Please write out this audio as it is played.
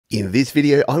In this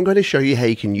video, I'm going to show you how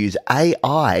you can use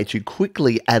AI to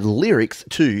quickly add lyrics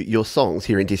to your songs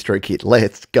here in DistroKid.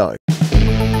 Let's go.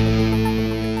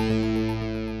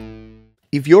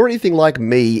 If you're anything like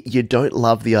me, you don't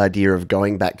love the idea of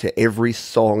going back to every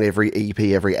song, every EP,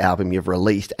 every album you've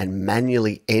released and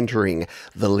manually entering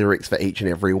the lyrics for each and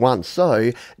every one.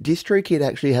 So DistroKid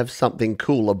actually have something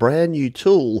cool, a brand new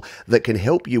tool that can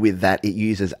help you with that. It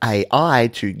uses AI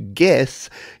to guess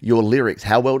your lyrics.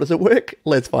 How well does it work?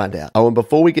 Let's find out. Oh, and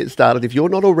before we get started, if you're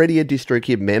not already a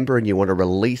DistroKid member and you want to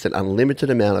release an unlimited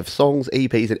amount of songs,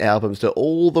 EPs, and albums to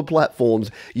all the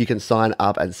platforms, you can sign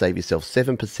up and save yourself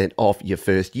 7% off your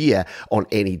first year on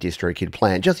any DistroKid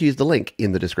plan. Just use the link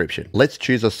in the description. Let's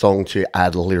choose a song to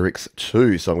add lyrics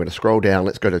to. So I'm going to scroll down.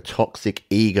 Let's go to Toxic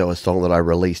Ego, a song that I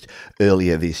released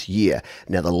earlier this year.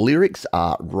 Now the lyrics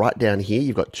are right down here.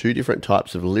 You've got two different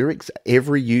types of lyrics.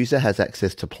 Every user has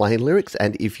access to plain lyrics,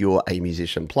 and if you're a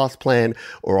Musician Plus plan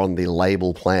or on the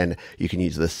label plan, you can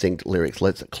use the synced lyrics.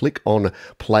 Let's click on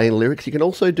plain lyrics. You can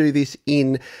also do this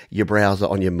in your browser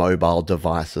on your mobile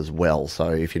device as well. So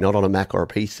if you're not on a Mac or a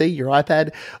PC, your iPad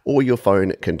or your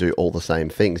phone can do all the same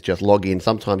things. Just log in.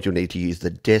 Sometimes you'll need to use the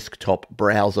desktop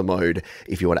browser mode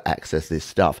if you want to access this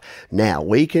stuff. Now,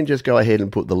 we can just go ahead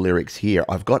and put the lyrics here.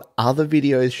 I've got other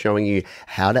videos showing you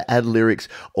how to add lyrics,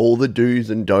 all the do's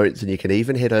and don'ts, and you can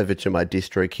even head over to my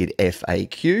DistroKid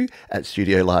FAQ at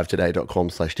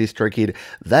studiolivetoday.com/DistroKid.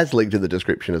 That's linked in the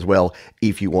description as well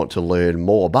if you want to learn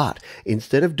more. But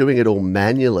instead of doing it all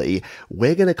manually,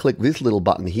 we're going to click this little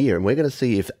button here and we're going to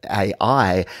see if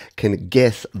AI can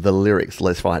guess the lyrics.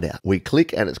 Let's find out. We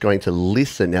click and it's going to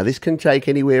listen. Now this can take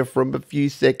anywhere from a few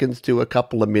seconds to a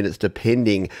couple of minutes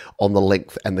depending on the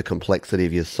length and the complexity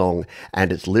of your song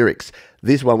and its lyrics.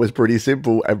 This one was pretty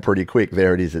simple and pretty quick.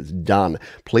 There it is. It's done.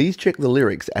 Please check the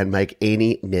lyrics and make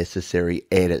any necessary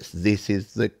edits. This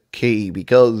is the key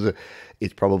because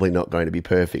it's probably not going to be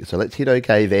perfect. So let's hit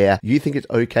OK there. You think it's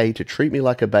okay to treat me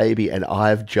like a baby and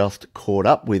I've just caught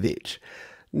up with it.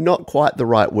 Not quite the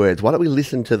right words. Why don't we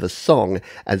listen to the song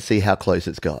and see how close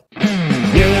it's got? You've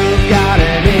got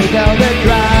an ego that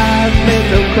drives me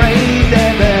so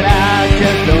crazy, but I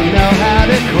just don't know how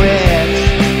to quit.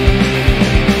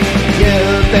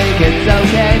 You think it's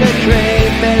okay to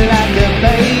treat me like a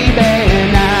baby,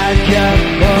 and I just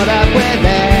put up with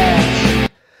it.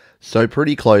 So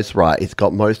pretty close, right? It's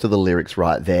got most of the lyrics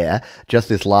right there. Just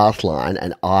this last line,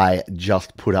 and I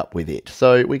just put up with it.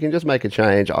 So we can just make a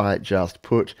change. I just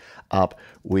put up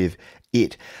with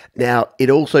it. Now, it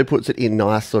also puts it in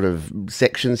nice sort of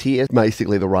sections here,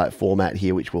 basically the right format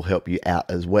here, which will help you out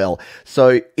as well.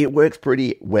 So it works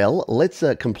pretty well. Let's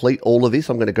complete all of this.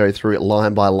 I'm going to go through it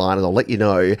line by line and I'll let you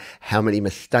know how many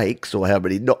mistakes or how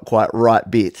many not quite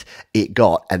right bits it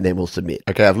got, and then we'll submit.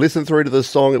 Okay, I've listened through to the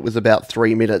song. It was about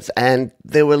 3 minutes and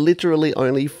there were literally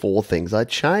only 4 things I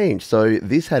changed. So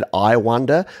this had I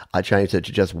wonder. I changed it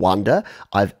to just wonder.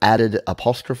 I've added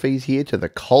apostrophes here to the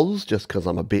cos just because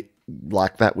I'm a bit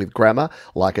like that with grammar,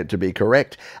 like it to be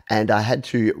correct, and I had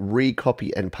to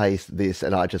recopy and paste this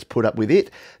and I just put up with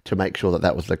it to make sure that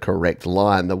that was the correct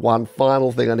line. The one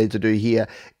final thing I need to do here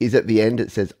is at the end it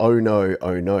says oh no,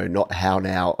 not how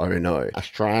now, oh no.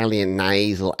 Australian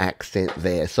nasal accent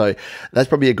there. So that's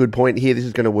probably a good point here. This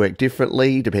is going to work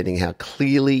differently depending how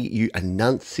clearly you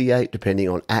enunciate, depending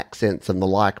on accents and the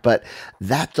like, but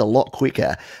that's a lot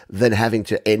quicker than having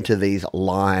to enter these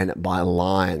line by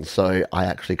line. So I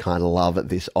actually kind of love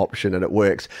this option and it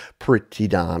works pretty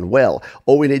darn well.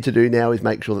 All we need to do now is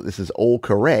make sure that this is all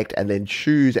correct and then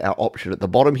choose our option at the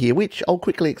bottom here, which I'll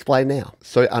quickly explain now.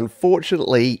 So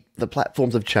unfortunately, the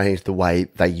platforms have changed the way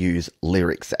they use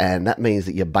lyrics, and that means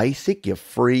that your basic, your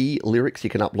free lyrics you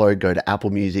can upload go to Apple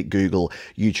Music, Google,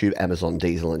 YouTube, Amazon,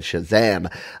 Diesel, and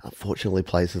Shazam. Unfortunately,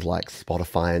 places like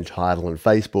Spotify and Tidal and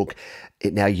Facebook,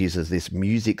 it now uses this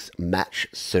Music's Match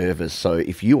service. So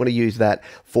if you want to use that,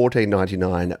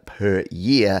 $14.99 per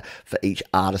year for each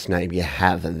artist name you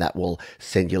have, and that will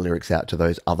send your lyrics out to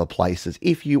those other places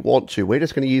if you want to. We're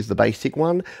just going to use the basic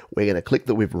one. We're going to click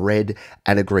that we've read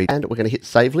and agreed, and we're going to hit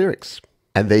Save Lyrics.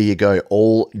 And there you go,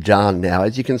 all done. Now,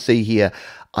 as you can see here,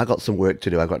 I got some work to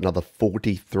do. I got another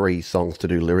 43 songs to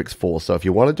do lyrics for. So if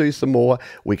you want to do some more,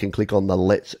 we can click on the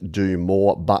Let's Do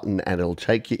More button and it'll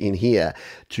take you in here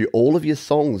to all of your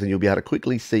songs and you'll be able to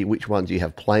quickly see which ones you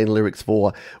have plain lyrics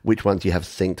for, which ones you have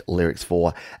synced lyrics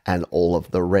for, and all of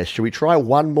the rest. Should we try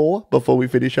one more before we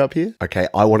finish up here? Okay,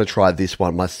 I want to try this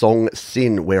one, my song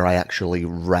Sin, where I actually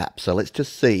rap. So let's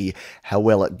just see how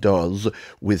well it does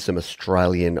with some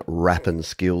Australian rapping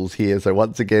skills here. So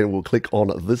once again, we'll click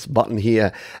on this button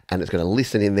here and it's going to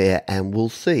listen in there, and we'll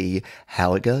see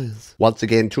how it goes. Once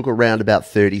again, took around about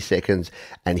 30 seconds,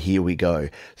 and here we go.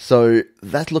 So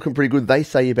that's looking pretty good. They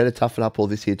say you better toughen up or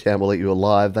this here town will eat you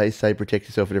alive. They say protect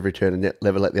yourself at every turn and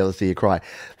never let the other see you cry.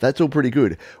 That's all pretty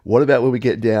good. What about when we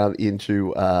get down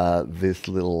into this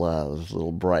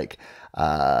little break?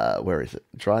 Where is it?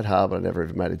 Tried hard, but I never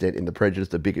even made a dent in the prejudice,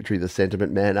 the bigotry, the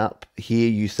sentiment. Man up. Hear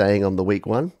you saying on the weak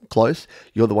one, close.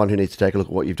 You're the one who needs to take a look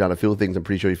at what you've done. I feel things. I'm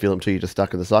pretty sure you feel them too. You're just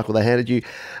stuck in the cycle they handed you.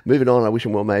 Moving on. I wish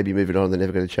them well, maybe moving on. They're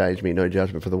never going to change me. No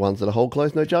judgment for the ones that hold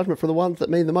close. No judgment for the ones that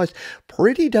mean the most.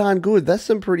 Pretty darn good. That's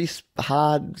some pretty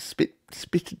hard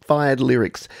spit-fired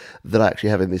lyrics that I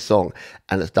actually have in this song,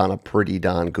 and it's done a pretty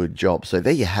darn good job. So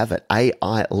there you have it.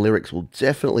 AI lyrics will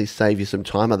definitely save you some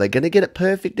time. Are they going to get it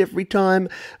perfect every time?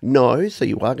 No, so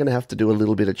you are going to have to do a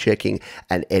little bit of checking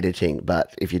and editing.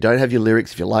 But if you don't have your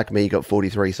lyrics, if you're like me, you got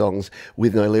 43 songs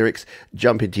with no lyrics,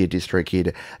 jump into your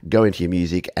DistroKid, go into your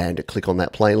music and click on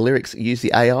that plain lyrics. Use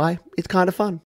the AI. It's kind of fun.